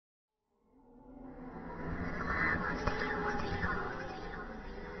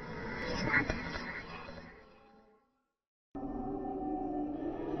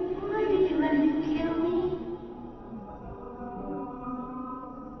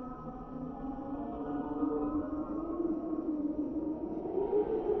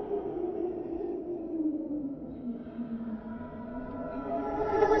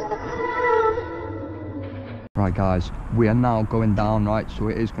Right guys, we are now going down, right, so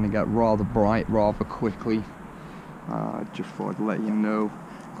it is going to get rather bright rather quickly. Just thought I'd let you know,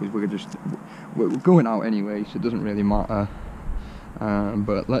 because we're going out anyway, so it doesn't really matter.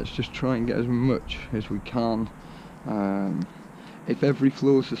 But let's just try and get as much as we can. If every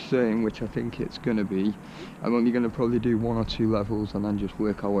floor's the same, which I think it's going to be, I'm only going to probably do 1 or 2 levels and then just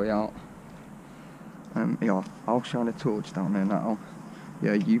work our way out. Yeah, I'll shine a torch down there now.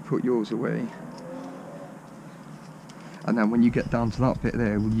 Yeah, you put yours away. And then when you get down to that bit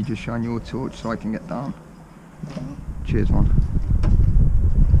there, will you just shine your torch so I can get down? Cheers, man.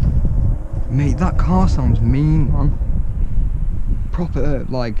 Mate, that car sounds mean, man. Proper,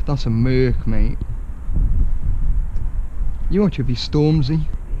 like, that's a Merc, mate. You watch if he's Stormzy.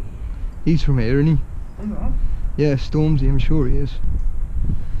 He's from here, isn't he? Yeah, Stormzy, I'm sure he is.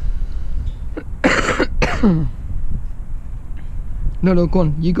 No, go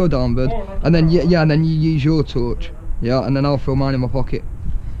on, you go down, bud. And then, yeah, and then you use your torch. Yeah, and then I'll throw mine in my pocket.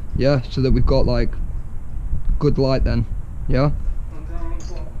 Yeah, so that we've got, like, good light then. Yeah?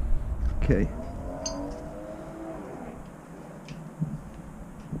 Okay.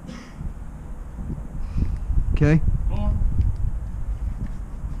 Okay.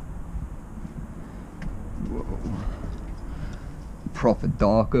 Whoa. Proper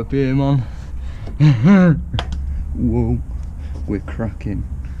dark up here, man. Whoa, we're cracking.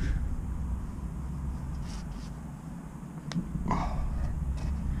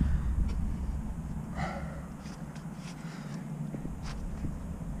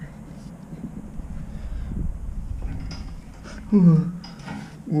 Whoa,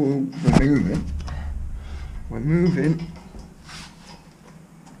 we're moving. We're moving.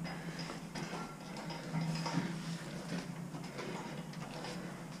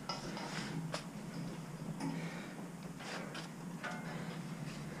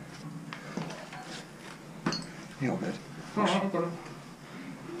 Yeah, good. Oh, I've got it.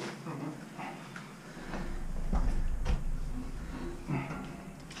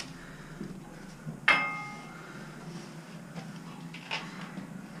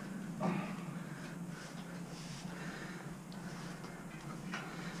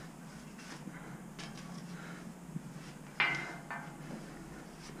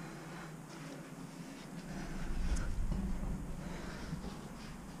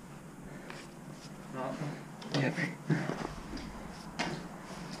 Yeah, mate.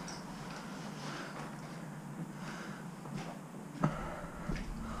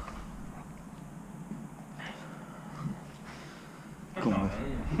 Go on, bud.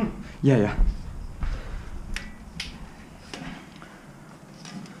 Yeah.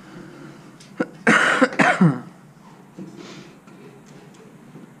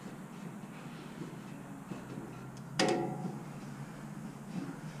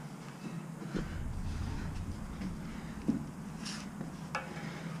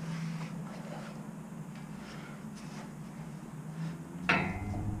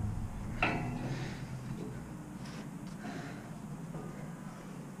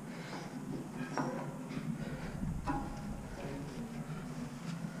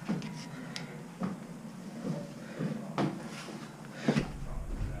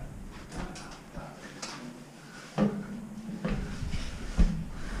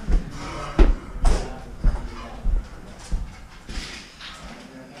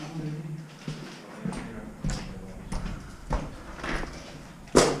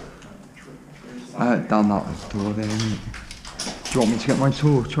 Down that door there, mate. Do you want me to get my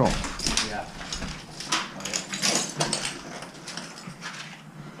torch off? Yeah.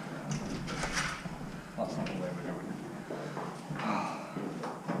 That's not the way we're doing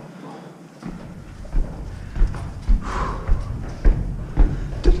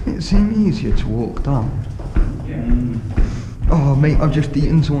it. Doesn't it seem easier to walk down? Yeah. Oh, mate, I've just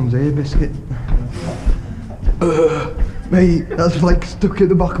eaten someone's ear biscuit. Mate, that's like stuck at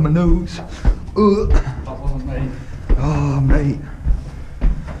the back of my nose. That wasn't me. Oh, mate.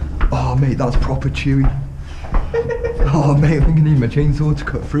 Oh, mate, that's proper chewy. Oh, mate, I think I need my chainsaw to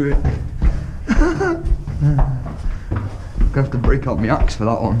cut through it. I'm gonna have to break out my axe for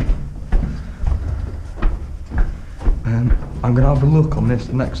that one. I'm gonna have a look on this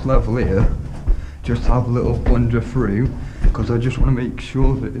next level here. Just have a little wander through, because I just want to make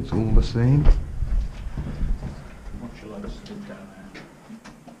sure that it's all the same. Watch your legs stood down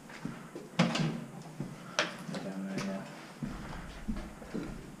there. Down there, yeah.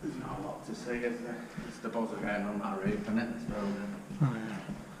 There's not a lot to see, is there? It's the buzzer going on that roof, isn't it? This building. Oh, yeah.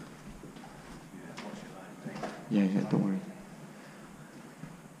 Yeah, watch your legs, Yeah, don't worry.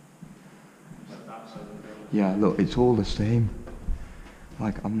 That's Yeah, look, it's all the same.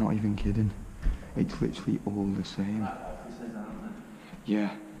 Like, I'm not even kidding. It's literally all the same. Offices, aren't there?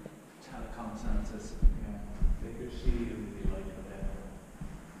 Yeah. Telecom centres. Yeah. They could see it would be like a bit.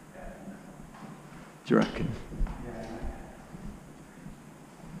 Yeah. Do you reckon? Yeah.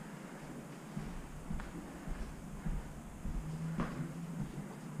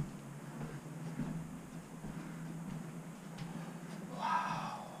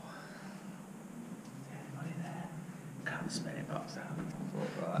 Wow. Is there anybody there? Cut the spinning box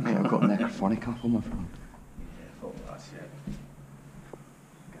out. Mate, I've got an necrophonic app on my phone. Yeah, fuck that shit.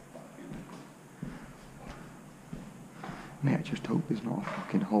 Mate, I just hope there's not a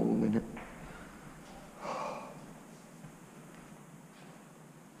fucking hole in it.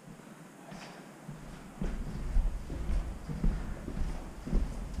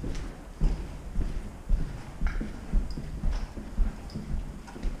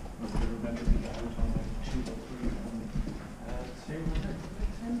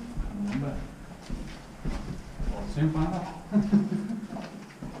 Soon find out.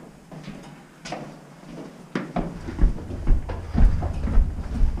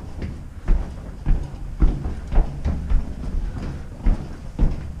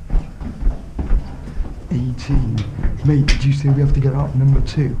 18. Mate, did you say we have to get out number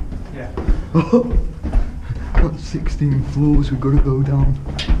 2? Yeah. Got 16 floors, we've got to go down.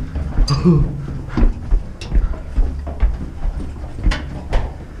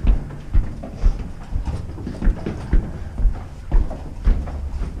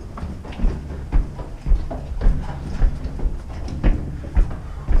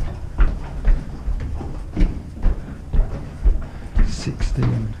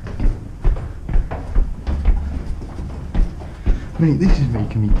 16. Mate, this is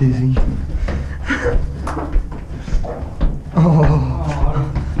making me dizzy.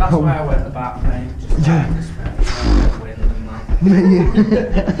 That's why I went to the back, mate. Just Yeah. wind and that.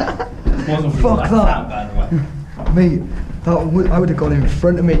 Mate, Wasn't fuck left that. out, by the way. mate, I would have gone in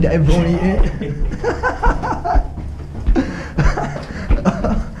front of me to everyone eat it.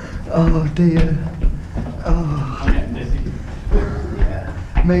 Oh dear. Oh. I'm getting dizzy. Yeah.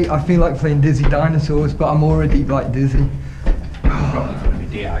 Mate, I feel like playing Dizzy Dinosaurs, but I'm already like dizzy. Probably going to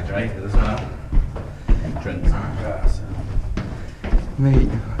be dehydrated as well. Drinks and grass. Mate,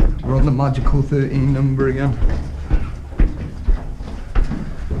 we're on the magical 13 number again.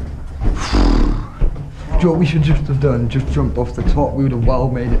 Do you know what we should just have done? Just jumped off the top, we would have well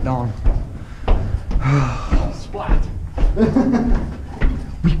made it down. Splat.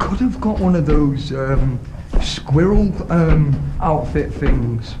 We could have got one of those squirrel outfit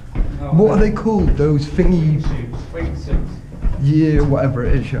things. Oh, What are they called? Those thingy... Wingsuits. Yeah, whatever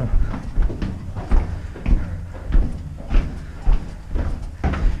it is, yeah.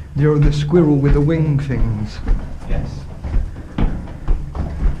 You know, the squirrel with the wing things. Yes.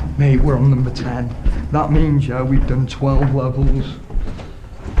 Mate, we're on number 10. That means, yeah, we've done 12 levels.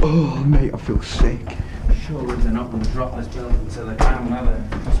 Oh, mate, I feel sick. Surely they're not going to drop this building till they can, are they?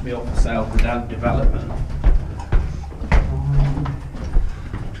 It must be up for sale without development.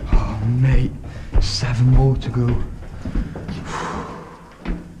 Oh, mate, 7 more to go.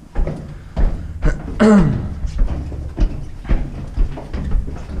 I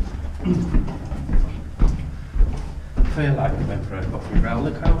feel like we went for a coffee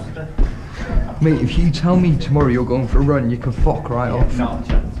roller coaster. Mate, if you tell me tomorrow you're going for a run, you can fuck right off. Not a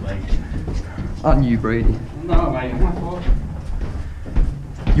chance, mate. Aren't you, Brady? No, mate, I'm not for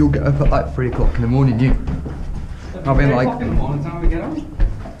You'll get up at like 3 o'clock in the morning, you. I've been like... 3 o'clock in the morning, time we get on.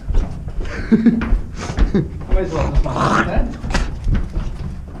 I may as well just manage then.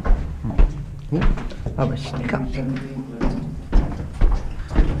 Have a stick up.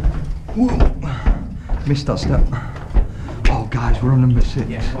 Whoa. Missed that step. Oh, guys, we're on number 6.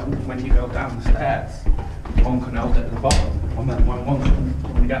 Yeah, when you go down the stairs, one can hold it at the bottom. And then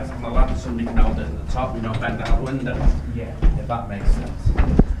when you get from the ladder, somebody can hold it at the top, you know, bend out the window. Yeah, if that makes sense.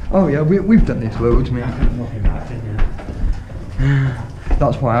 Oh yeah, we've done this loads, mate. I can fucking imagine, yeah.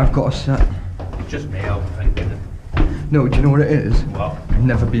 That's why I've got a set. It's just me overthinking it. No, do you know what it is? What? I've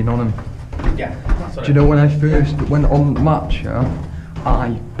never been on them. Yeah. That's what Do you know when I first went on the match, yeah,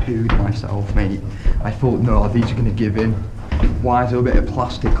 I pooed myself, mate. I thought, no, these are going to give in. Why is there a bit of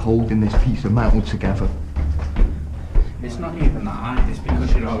plastic holding this piece of metal together? It's not even that high, it's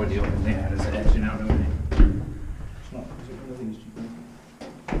because you're already up in the air as it is, you know what I mean? It's not because it really is stupid.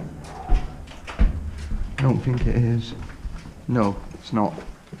 I don't think it is. No, it's not.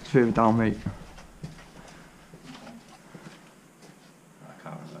 It's further down, mate. I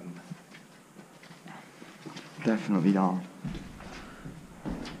can't remember. Definitely down.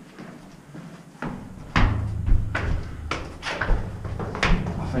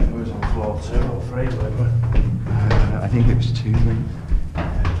 I think we was on floor 2 or think it was 2, mate.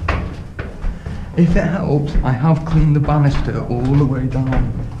 If it helps, I have cleaned the banister all the way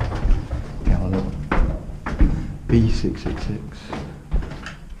down. Yeah, look. B666.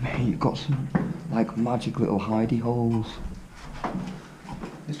 Mate, you've got some, like, magic little hidey holes.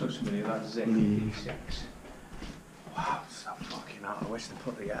 This looks familiar, that's Z6. Wow, so fucking hot. I wish they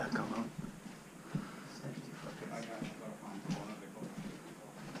put the aircon on.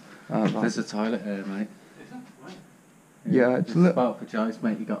 Right. There's a toilet here, mate. Yeah, it's a little... Spout for choice,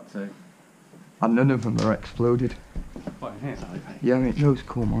 mate, you got to. And none of them are exploded. What, in here? Sorry, mate. Yeah, mate, those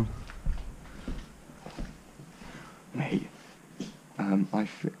come on. Mate,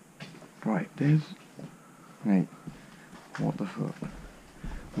 right, there's... Mate, what the fuck?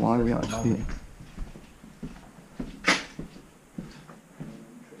 Why are we actually...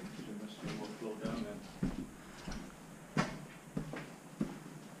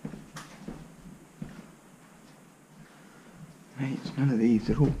 Mate, it's none of these,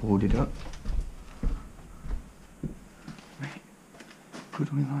 they're all boarded up. Mate,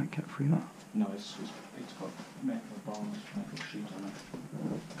 could we like get through that? No, it's got metal bars, metal sheets on it.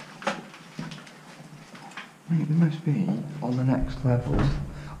 Mate, there must be on the next level.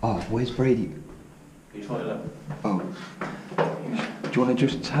 Oh, where's Brady? Toilet. Oh. Do you want to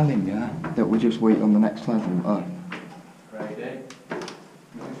just tell him, yeah, that we just wait on the next level? Brady,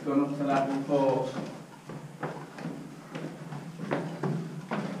 we've gone up to level 4.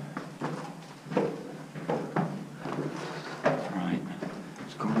 Right,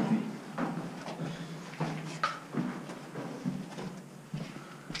 it's got to be.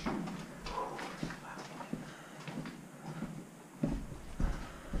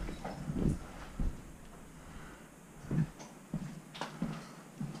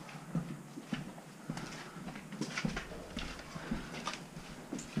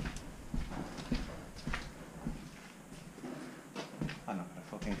 I'm not gonna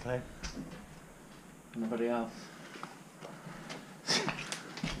fucking claim. Anybody else?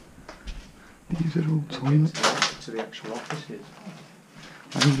 These are all toilets. To the actual offices.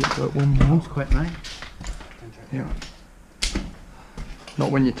 I think it's got one more. Quick, mate. Yeah.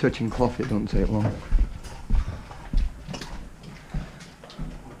 Not when you're touching cloth, it don't take long.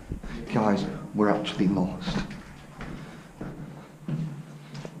 Guys, we're actually lost.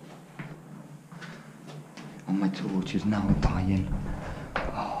 And my torch is now dying.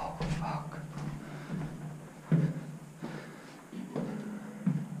 Oh, fuck.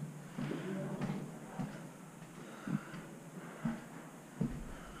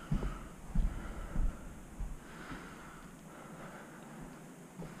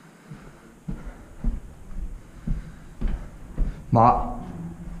 Matt.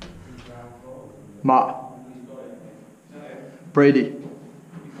 Matt. Brady.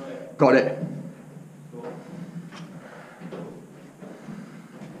 Got it.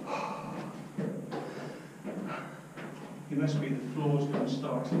 It must be the floor's going to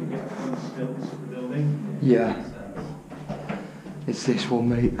start to get on the stilts of the building. Yeah. It's this one,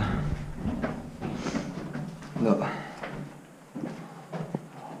 mate. Look.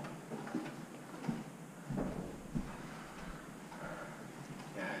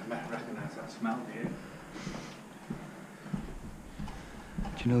 Yeah, I might recognise that smell, do you?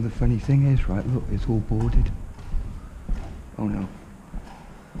 Do you know the funny thing is, right, look, it's all boarded. Oh no.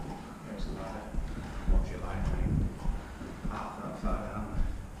 There's a ladder. What's your light, mate? Half outside, aren't they?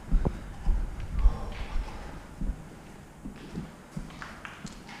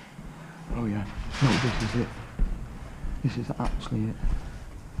 Oh yeah. No, this is it. This is actually it.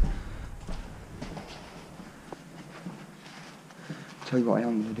 Tell you what I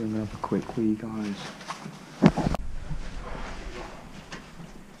am going to do, I'm going to have a quick wee, guys.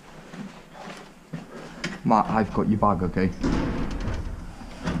 Matt, I've got your bag, okay?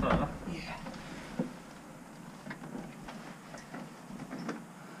 Yeah.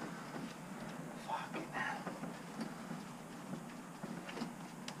 Fucking hell.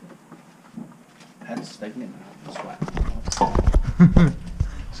 Head's stinging now, sweat.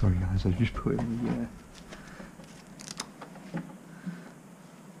 Sorry guys, I just put it in the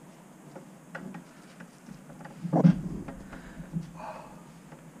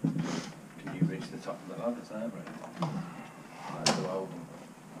Can you reach the top of the ladders there, bro? That's the old one.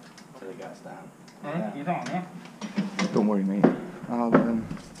 Till it gets down. Yeah. You don't, yeah? Don't worry, mate. I'll,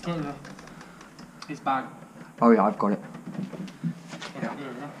 His bag. Oh yeah, I've got it. Yeah.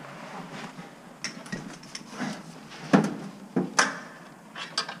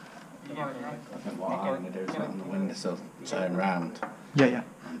 I think what I'm going to do is let the windowsill turn round. Yeah, yeah.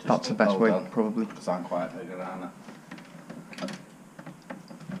 and just That's the best hold way, on, probably. Because I'm quite big around it.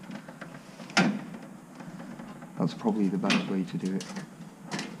 That's probably the best way to do it.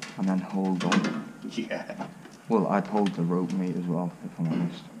 And then hold on. Yeah. Well, I'd hold the rope, mate, as well, if I'm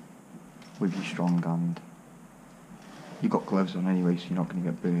honest. With your strong hand. You've got gloves on anyway, so you're not going to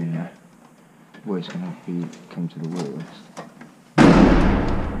get burned. Yeah. Worst going to be, come to the worst.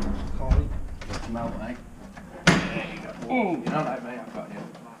 Corey, come out, mate. There you go. Oh, you know that, mate, I've got you.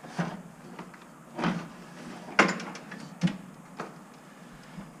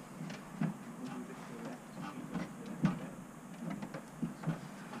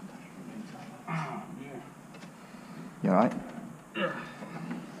 You alright? Yeah,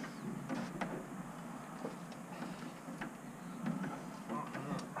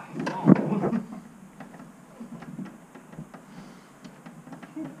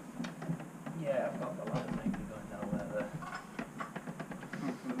 I've got the ladder, mate, you're going down there.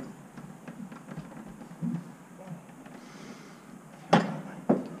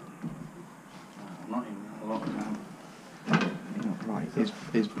 I'm not even locked down. Right,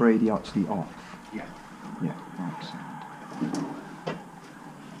 is Brady actually off? Yeah. Yeah, right, sound.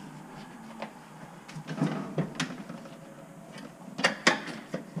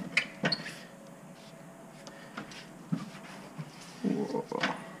 Whoa.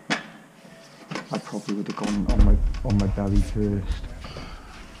 I probably would have gone on my belly first.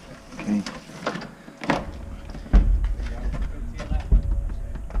 Okay.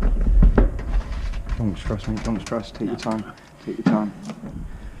 Don't stress, mate, don't stress, take your time. Take your time.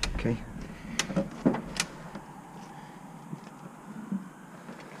 Okay.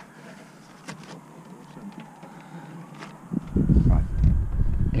 Right.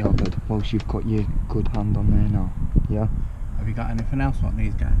 Yeah, good. Well, you've got your good hand on there now. Yeah? Have you got anything else on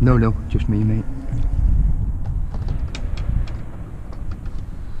these guys? No, no, just me, mate.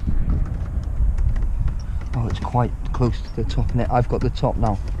 Oh, it's quite close to the top, innit? I've got the top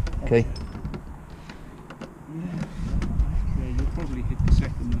now. Okay. Yeah, you'll probably hit the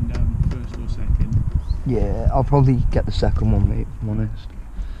second one down first or second. Yeah, I'll probably get the second one, mate, if I'm honest.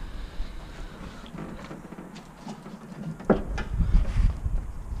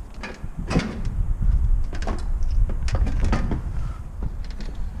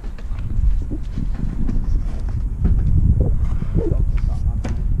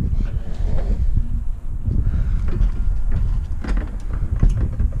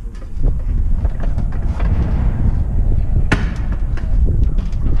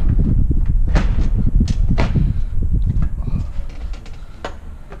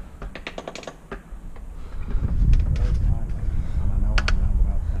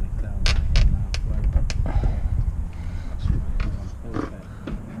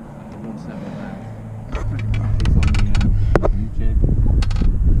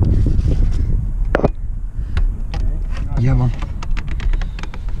 Yeah, man.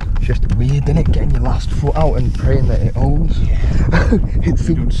 It's just weird, isn't it? Getting your last foot out and praying that it holds. Yeah. It's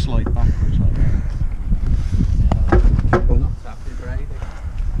You don't slide backwards like that. Oh. Happy Brady.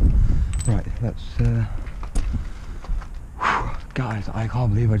 Right, let's guys, I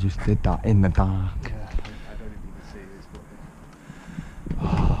can't believe I just did that in the dark. Yeah, I don't even see this, but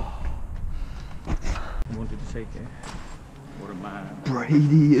I wanted to take it. What a man.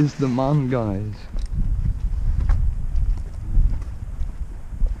 Brady is the man, guys.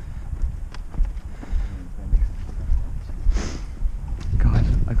 Guys,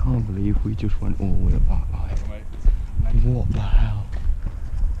 I can't believe we just went all the way up that line. What the hell?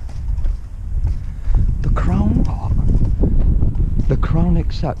 The Crown The Crown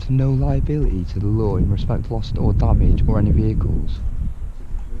accepts no liability to the law in respect to loss or damage or any vehicles.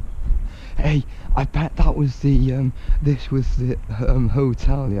 Hey, I bet that was the this was the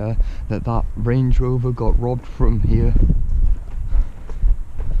hotel, yeah, that Range Rover got robbed from here.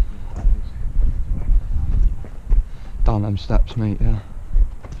 Down them steps, mate, yeah.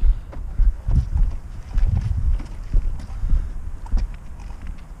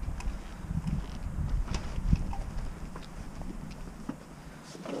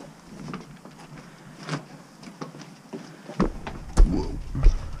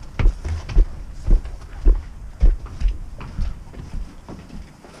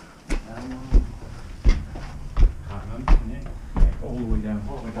 All the way down.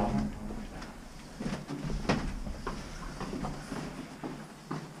 All the way down.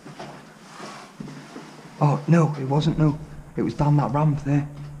 Oh, no, it wasn't, no. It was down that ramp there.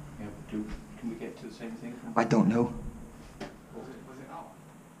 Yeah, but can we get to the same thing? I don't know. Was it out?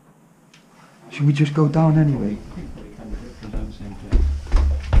 Should we just go down anyway?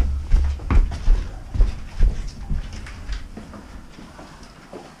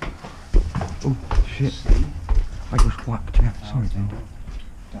 Oh, shit. I just whacked you. Sorry, dude.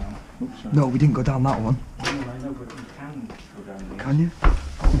 Down. Oops, sorry. No, we didn't go down that one. All right. know, but you can go down these. Can you?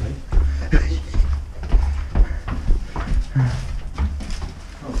 Probably.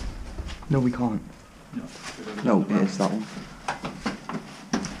 No, we can't. No. No, it is that one.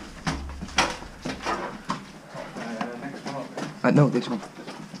 Next one up. No, this one.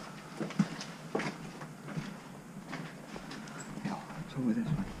 Yeah, it's over this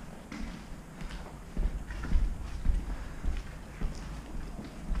way.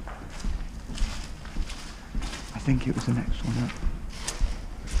 I think it was the next one up.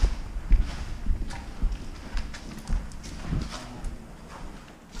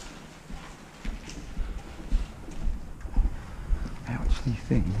 I actually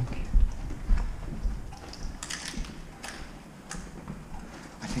think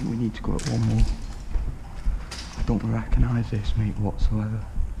we need to go at one more. I don't recognise this, mate, whatsoever.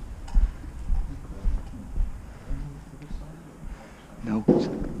 No. You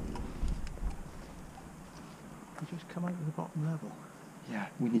just come out to the bottom level. Yeah,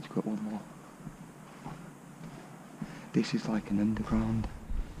 we need to go at one more. This is like an underground.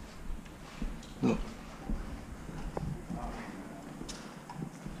 Look.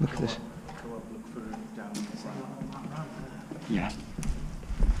 Look at this. Go up, look further down the side. Yeah.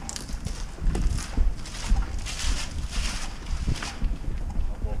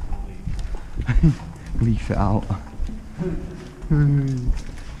 Leaf it out. I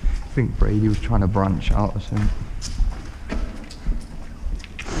think Brady was trying to branch out or something.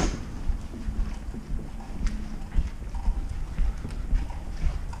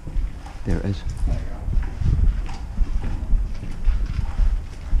 There it is.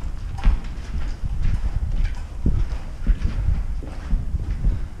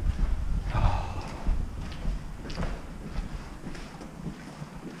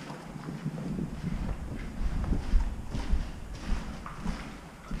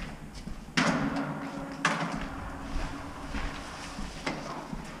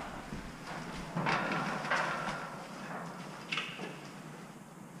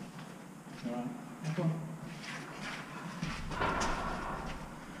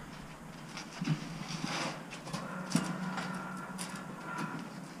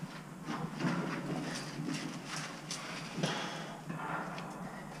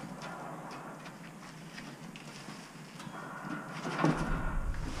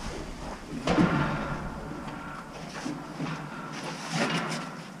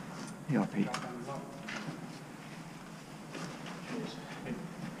 Yeah, Pete.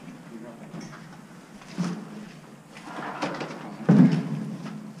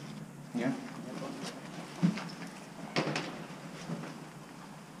 Yeah.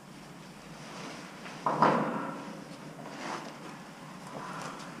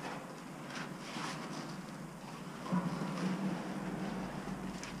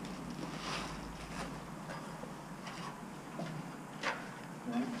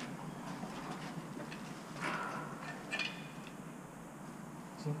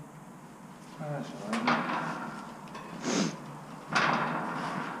 That's all right.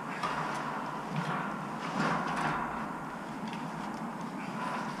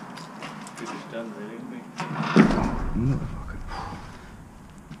 We're just done, really, aren't we? Motherfucker.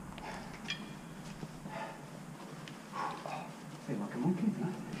 Feel like a monkey,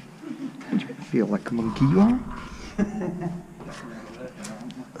 huh? Feel like a monkey you are?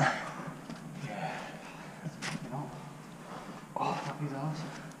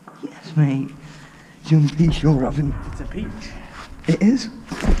 Yes, mate. It's the only piece you're having. It's a peach. It is?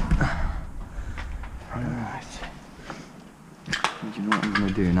 Right. Do you know what I'm going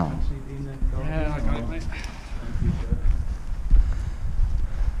to do now? Yeah, I got it, mate.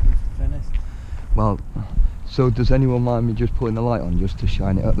 Finished. Well, so does anyone mind me just putting the light on just to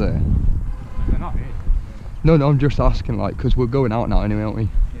shine it up there? They're not here. No, I'm just asking, like, because we're going out now anyway, aren't we?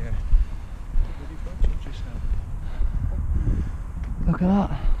 Yeah. Look at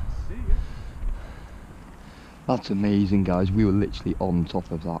that. See ya. That's amazing, guys. We were literally on top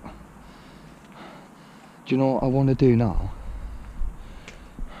of that. Do you know what I want to do now?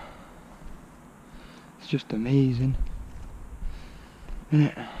 It's just amazing. Isn't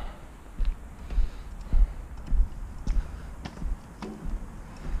it?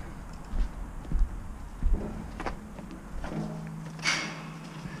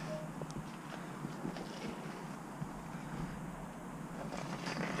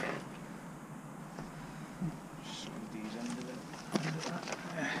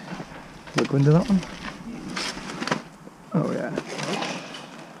 Look into that one. Oh yeah.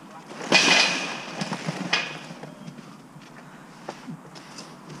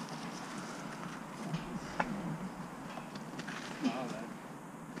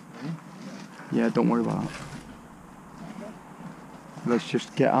 Yeah, don't worry about that. Let's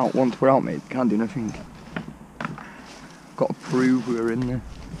just get out once we're out, mate. Can't do nothing. Got to prove we're in there.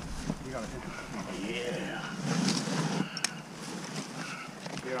 You got it. Yeah.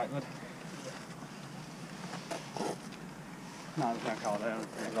 You right, bud? No, there's no car there. I'm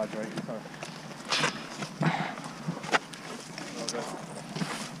exaggerating, sorry. It's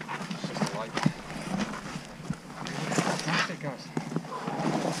just a light. That's it, guys.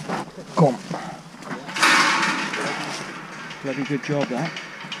 Come on. Bloody good job, that.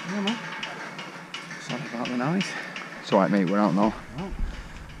 Yeah, man. Sorry about the noise. It's alright, mate, we're out now.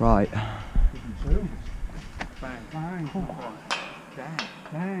 Right. Bang, bang. Dang.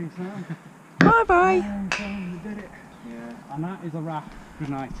 Thanks, man. Bye bye. Thanks, man. You did it. Yeah. And that is a wrap. Good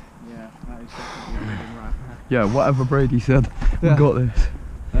night. Yeah, that is definitely a big wrap. Yeah, whatever Brady said, we got this.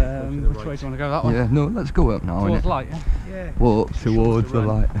 Which way do you want to go? That one? Yeah, no, let's go up now, Towards innit? light, yeah? Yeah. Walk towards the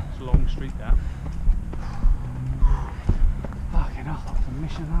light. It's a long street, that. Fucking hell, that's a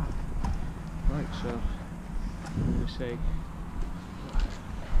mission, that. Right, so we say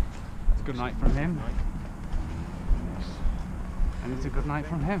it's a good night from him. And it's a good night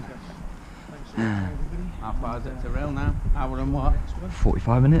from him. How far is it to rail now? Hour and what?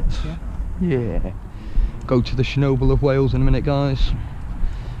 45 minutes? Yeah. Go to the Chernobyl of Wales in a minute, guys.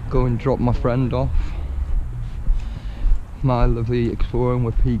 Go and drop my friend off. My lovely exploring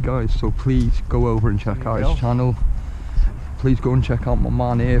with Pete, guys, so please go over and check out his channel. Please go and check out my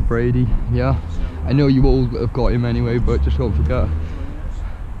man here, Brady. Yeah, I know you all have got him anyway, but just don't forget.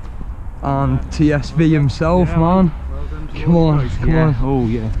 And TSV himself, man. Come on, come on. Oh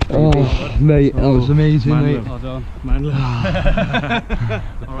yeah. Oh, mate, that was amazing, mate. Well done. Man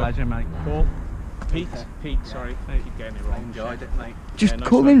pleasure, mate. Paul. Pete, sorry. I keep getting it wrong. Enjoyed it, mate. Just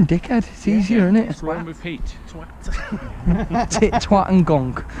call him dickhead, it's easier, isn't it? What's wrong with Pete? Twat. Tit, twat and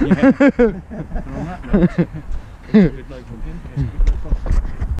gonk.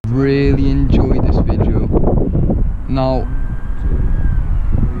 Really enjoyed this video. Now,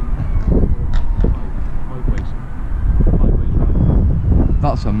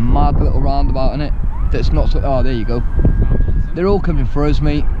 that's a mad little roundabout, isn't it? That's not so. Oh, there you go. They're all coming for us,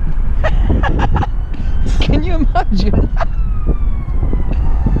 mate. Can you imagine? An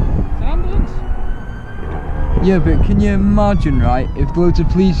ambulance? Yeah, but can you imagine, right, if loads of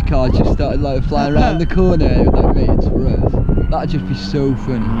police cars just started like flying around the corner like, mate, it's for us. That'd just be so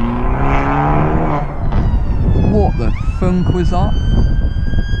funny. What the funk was that?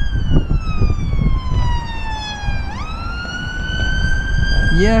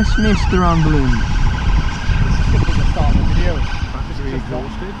 Yes, Mr. Ambulance. This is the start of the video. Battery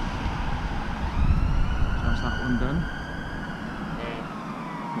exhausted. How's that one done?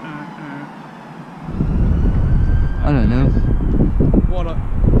 I don't know. What a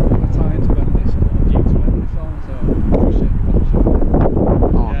time to end this, what a view to end this on, so appreciate you watching.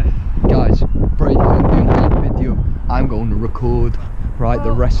 Oh, Yeah. guys, Brady ain't doing that video. I'm going to record, right,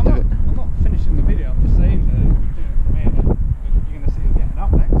 the rest of it. I'm not finishing the video, I'm just saying that we're doing it from here, then you're going to see us getting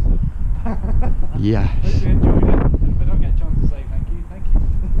up next. Yes. Hope you enjoyed it. And if I don't get a chance to say thank you, thank you.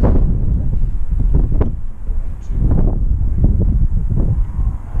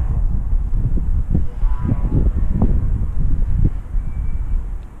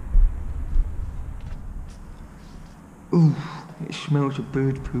 Ooh, it smells of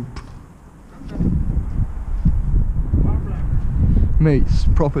bird poop. Mate, it's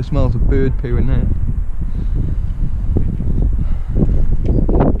proper smells of bird poo in there.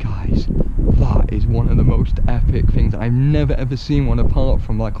 Guys, that is one of the most epic things. I've never ever seen one apart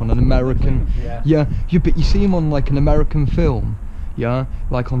from like on an American. Yeah, but you see them on like an American film. Yeah,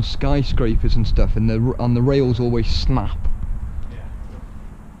 like on skyscrapers and stuff, and the rails always snap. Yeah.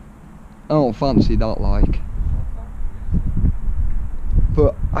 I don't fancy that, like.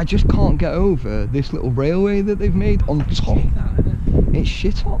 But I just can't get over this little railway that they've made on top. It's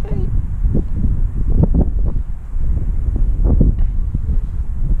shit hot, mate.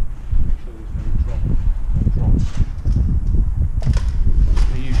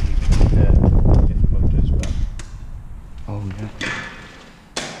 They usually lift motors, but Oh yeah.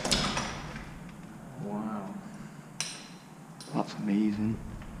 Wow. That's amazing.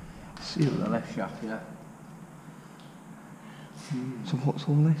 See the left shaft, yeah. So what's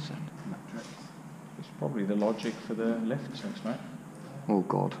all this then? it's probably the logic for the lift sinks, mate. Oh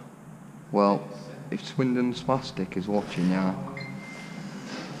god. Well, if Swindon Spastic is watching, yeah.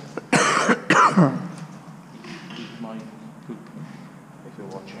 Eat my poop if you're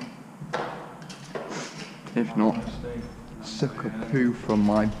watching. If not, suck a poo from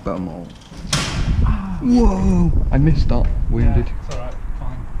my bumhole. Whoa! I missed that. Wounded. It's alright,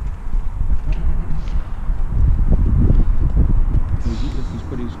 fine.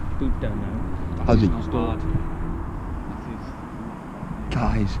 his boot down now. Has he? Not bad. That is.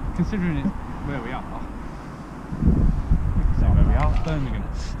 Guys, Considering it where we are. We can say where we are. Birmingham.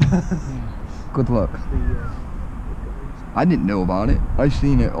 good luck. I didn't know about it. I've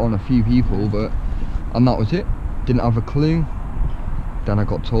seen it on a few people, and that was it. Didn't have a clue. Then I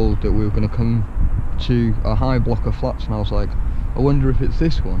got told that we were going to come to a high block of flats, and I was like, I wonder if it's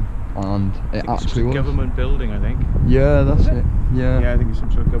this one. And it actually was. Government building, I think. Yeah, that's it. Yeah. Yeah, I think it's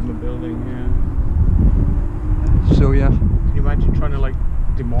some sort of government building. Yeah. So yeah. Can you imagine trying to like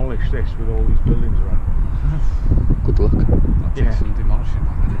demolish this with all these buildings around? Good luck. That takes some demolishing.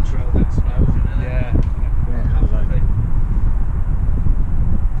 Literal explosion, innit? Yeah.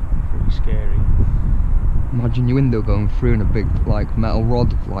 Pretty scary. Imagine your window going through and a big like metal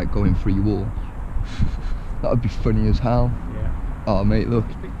rod like going through your wall. That would be funny as hell. Yeah. Oh mate, look.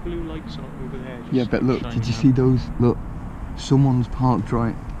 There's big blue lights on over there. Just Yeah, but look, shining did you out. see those? Look, someone's parked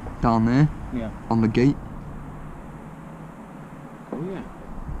right down there Yeah. on the gate, Oh yeah.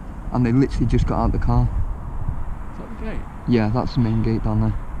 and they literally just got out the car. Is that the gate? Yeah, that's the main gate down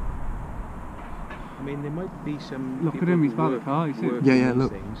there. I mean, there might be some. Look at people him, who he's by the work- car, you see? work Yeah, on yeah, these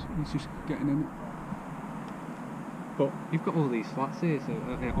look. things. He's just getting in it. But You've got all these flats here, so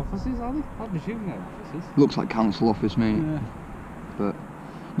offices, are they? I presume they're offices. Looks like council office, mate. Yeah. But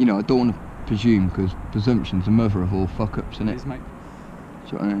you know, I don't want to presume because presumption's the mother of all fuck ups, It innit? is, mate.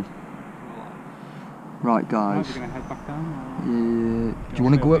 Do you know what I mean? Well, Right, guys. Are we going to head back down? Do you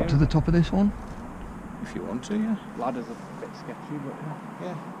want to go up to the top of this one? if you want to, yeah. Ladder's a bit sketchy, but yeah.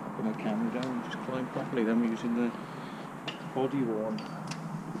 Yeah. Put my camera down and just climb properly. Then we're using the body worn.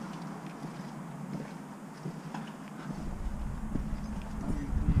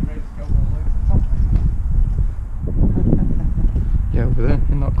 Yeah, over there,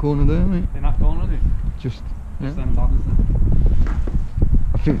 in that corner there, mate. In that corner, is it? Just, Just yeah. them ladders then.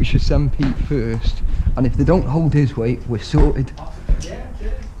 I think we should send Pete first, and if they don't hold his weight, we're sorted. Yeah,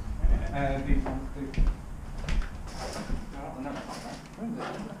 cheers.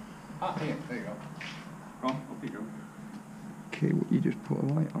 Here, there you go. Go on, up you go. Okay, what you just put a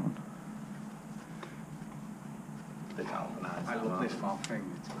light on. I love this far thing,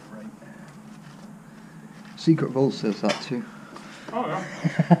 it's great. Secret Vault says that too. Oh yeah.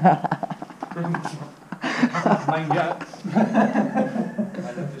 Mine yet. I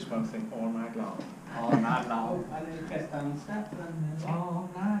love this one thing all night long. All night long. And then it gets down step and all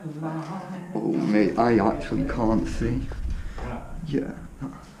night long. Oh mate, I actually can't see. Yeah.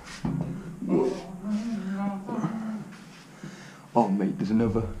 Whoa. Oh mate, there's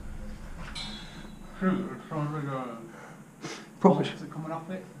another. Proper. Bolts are coming off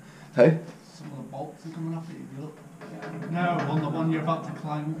it. Hey? Some of the bolts are coming off it, if you look. No, on the one you're about to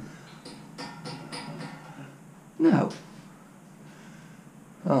climb up. No.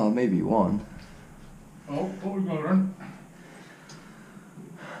 Oh, maybe one. Oh, what we got then?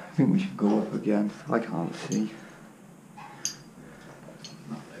 I think we should go up again. I can't see.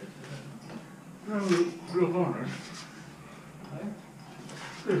 No, real honest.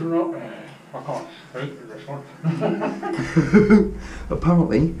 There's not there. I can't speak to this one.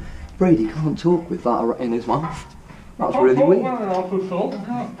 Apparently, Brady can't talk with that in his mouth. That's really weird.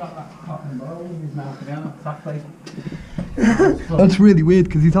 That's really weird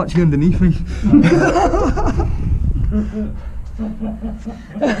because he's actually underneath me.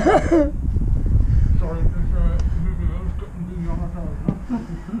 Sorry,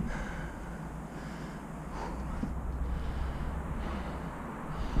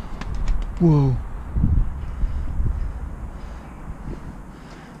 Whoa.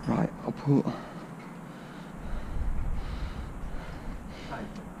 Right, I'll put.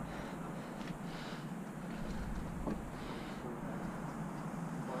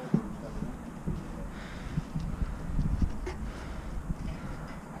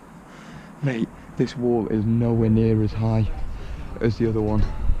 Mate, this wall is nowhere near as high as the other one.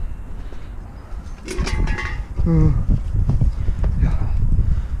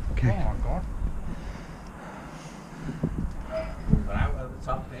 Okay. Oh my god. Moving out at the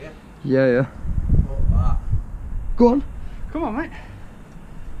top here. Yeah, yeah. Look at that. Go on. Come on, mate.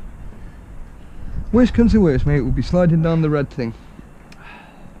 Worst comes to worst, mate, we'll be sliding down the red thing.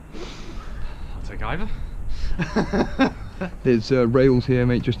 I'll take either. There's rails here,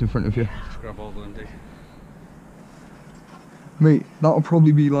 mate, just in front of you. Just grab all the Lindy. Mate, that'll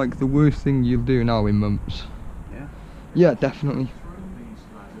probably be like the worst thing you'll do now in months. Yeah? Yeah, definitely. Through these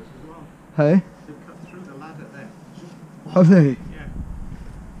ladders as well. Hey? They've cut through the ladder there. Have they? Yeah.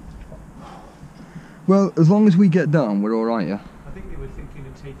 Well, as long as we get down, we're alright, yeah? I think they were thinking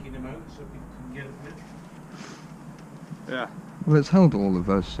of taking them out so people can get a bit. Yeah. Well, it's held all of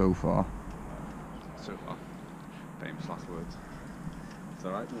us so far. So far. Famous last words. It's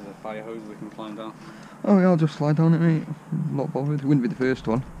alright, there's a fire hose we can climb down. Oh yeah, I'll just slide down it, mate. Not bothered. It wouldn't be the first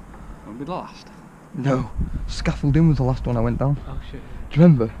one. Won't be the last. No. Scaffolding was the last one I went down. Oh shit. Do you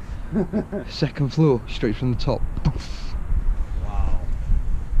remember? Second floor, straight from the top. Poof. Wow.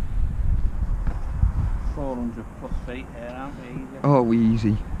 400 plus feet here, aren't we? Easy. Oh,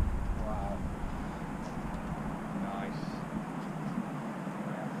 easy. Wow. Nice.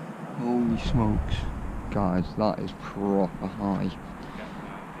 Holy smokes. Guys, that is proper high.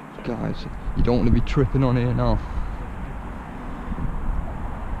 Guys, you don't want to be tripping on here now.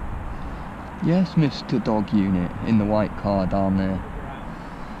 Yes, Mr. Dog Unit, in the white car down there.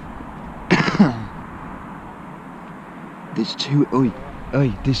 There's two,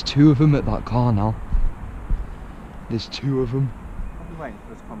 there's two of them at that car now. There's two of them. I'll be waiting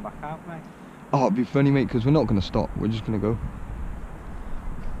for us to come back out, mate. Oh, it'd be funny, mate, because we're not going to stop. We're just going to go.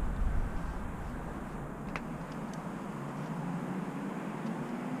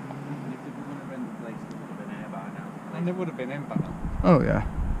 And they would have been in by now. Oh, yeah.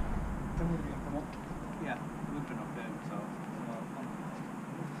 They would have been come up. Yeah, we would have been up here, so.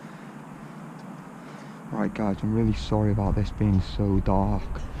 Right, guys, I'm really sorry about this being so dark.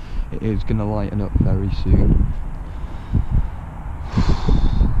 It is going to lighten up very soon.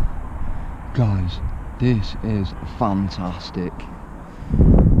 Guys, this is fantastic.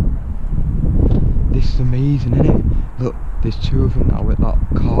 This is amazing, isn't it? Look, there's two of them now at that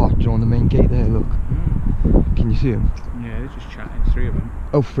car on the main gate there, look. Can you see them? Yeah, they're just chatting, 3 of them.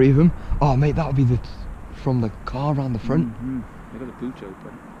 Oh, 3 of them? Oh, mate, that would be from the car around the front. They've got the boot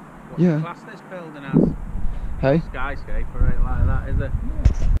open. What's Yeah. the class this building as? Hey? Skyscraper, right like that, is it?